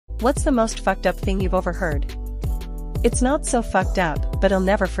What's the most fucked up thing you've overheard? It's not so fucked up, but I'll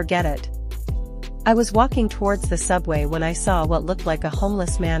never forget it. I was walking towards the subway when I saw what looked like a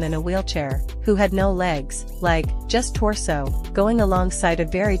homeless man in a wheelchair, who had no legs, just torso, going alongside a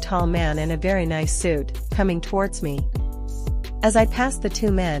very tall man in a very nice suit, coming towards me. As I passed the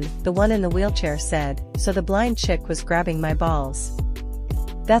two men, the one in the wheelchair said, "So the blind chick was grabbing my balls."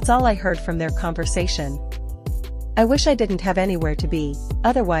 That's all I heard from their conversation. I wish I didn't have anywhere to be,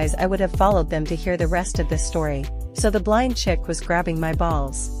 otherwise I would have followed them to hear the rest of this story. So the blind chick was grabbing my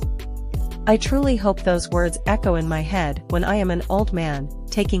balls. I truly hope those words echo in my head when I am an old man,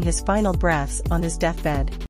 taking his final breaths on his deathbed.